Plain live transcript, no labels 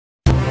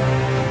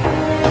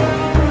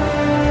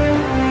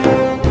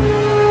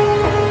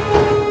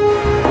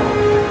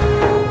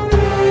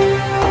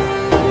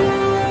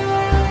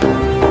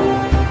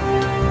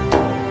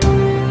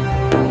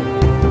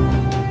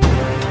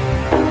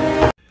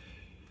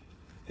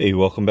Hey,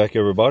 welcome back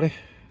everybody.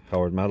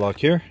 Howard Matlock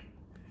here.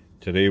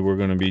 Today we're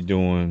going to be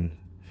doing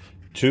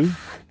two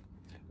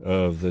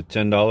of the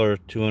 $10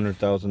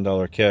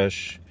 $200,000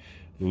 cash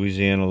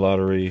Louisiana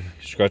lottery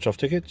scratch-off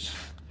tickets.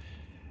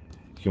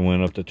 You can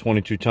win up to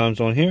 22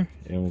 times on here,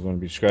 and we're going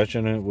to be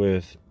scratching it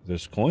with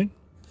this coin.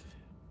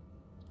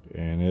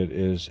 And it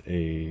is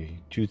a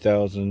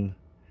 2000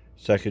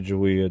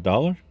 Sacagawea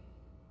dollar.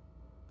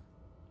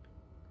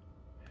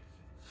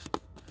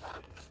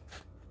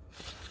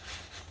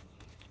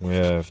 We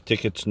have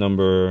tickets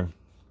number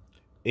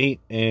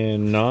 8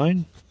 and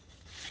 9.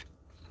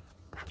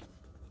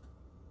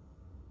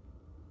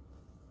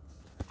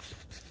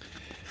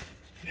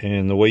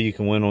 And the way you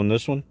can win on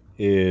this one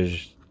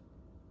is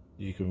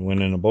you can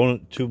win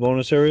in two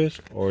bonus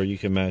areas, or you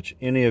can match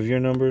any of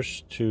your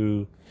numbers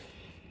to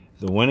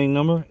the winning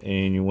number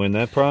and you win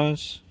that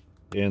prize.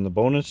 And the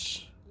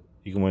bonus,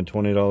 you can win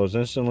 $20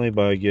 instantly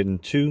by getting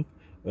two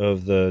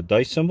of the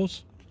dice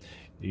symbols.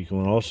 You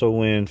can also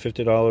win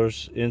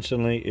 $50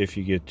 instantly if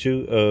you get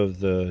two of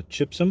the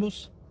chip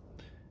symbols.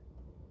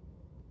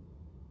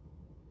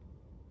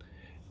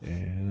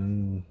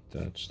 And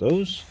that's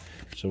those.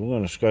 So we're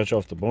going to scratch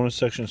off the bonus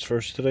sections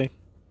first today.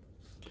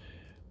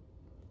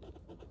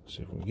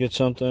 See if we get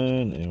something.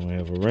 And we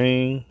have a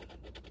ring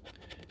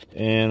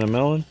and a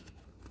melon.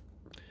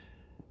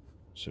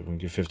 So we can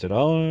get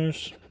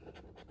 $50.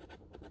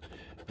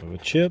 We have a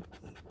chip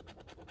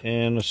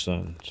and a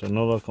sun. So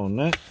no luck on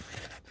that.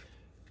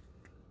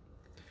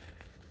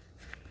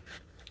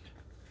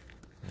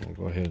 We'll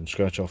go ahead and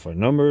scratch off our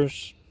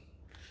numbers.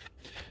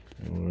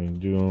 And we're going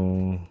to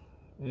do,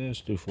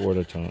 let's do 4 at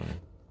a time.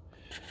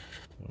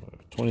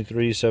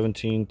 23,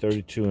 17,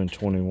 32, and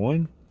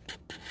 21.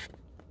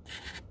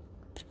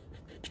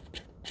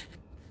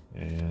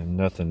 And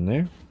nothing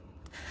there.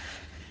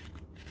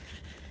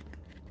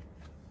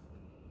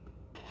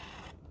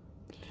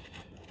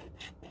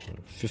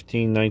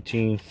 15,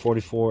 19,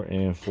 44,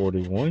 and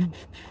 41.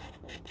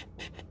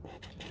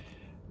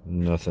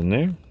 Nothing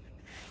there.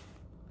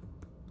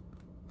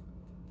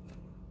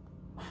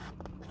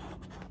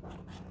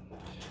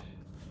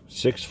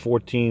 6,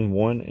 14,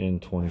 1,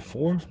 and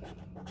 24.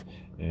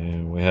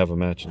 And we have a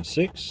match in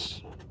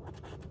 6.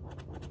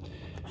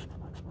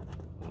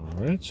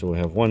 Alright, so we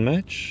have one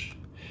match.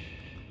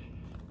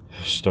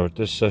 Start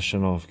this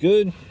session off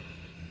good.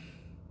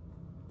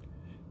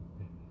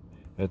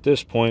 At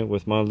this point,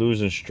 with my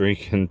losing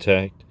streak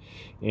intact,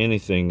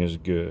 anything is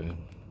good.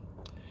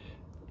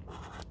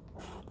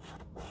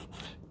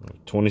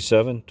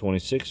 27,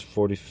 26,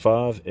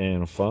 45,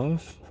 and a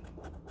 5.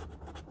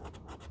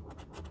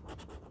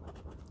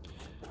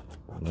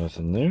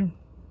 Nothing there.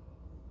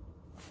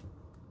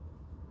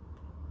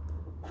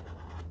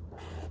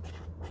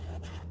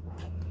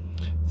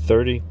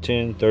 30,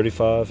 10,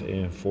 35,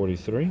 and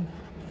 43.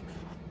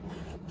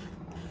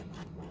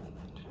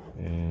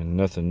 And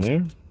nothing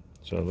there.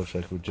 So it looks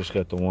like we just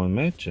got the one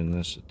match, and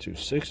that's the 2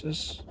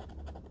 6s.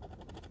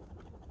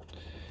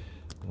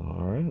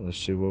 Alright, let's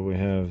see what we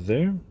have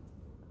there.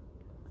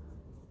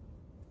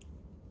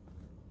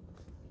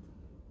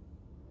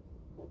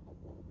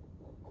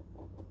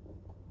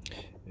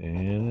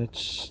 And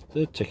it's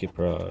the ticket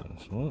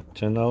prize. Well,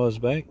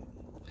 $10 back.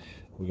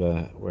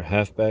 We're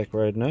half back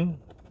right now.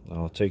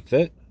 I'll take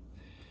that.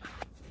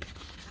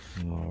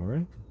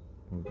 Alright.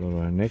 We'll go to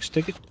our next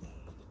ticket.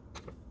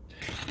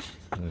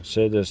 Like I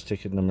said, that's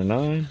ticket number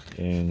 9,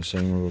 and the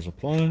same rules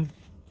apply.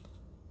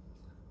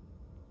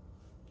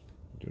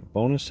 Do the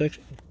bonus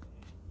section.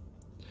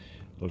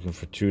 Looking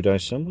for 2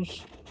 dice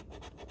symbols.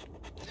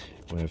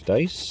 We have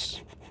dice,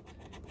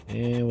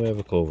 and we have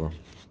a clover.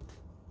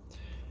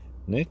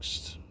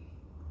 Next,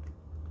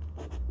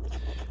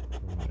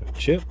 we have a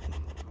chip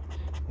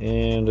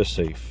and a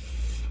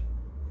safe.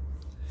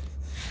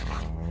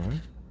 Alright.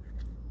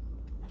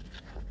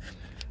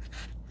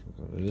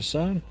 Go to this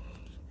side.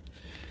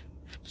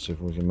 See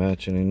if we can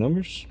match any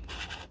numbers.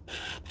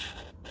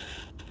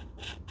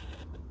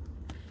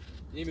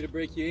 You need me to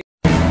break you in?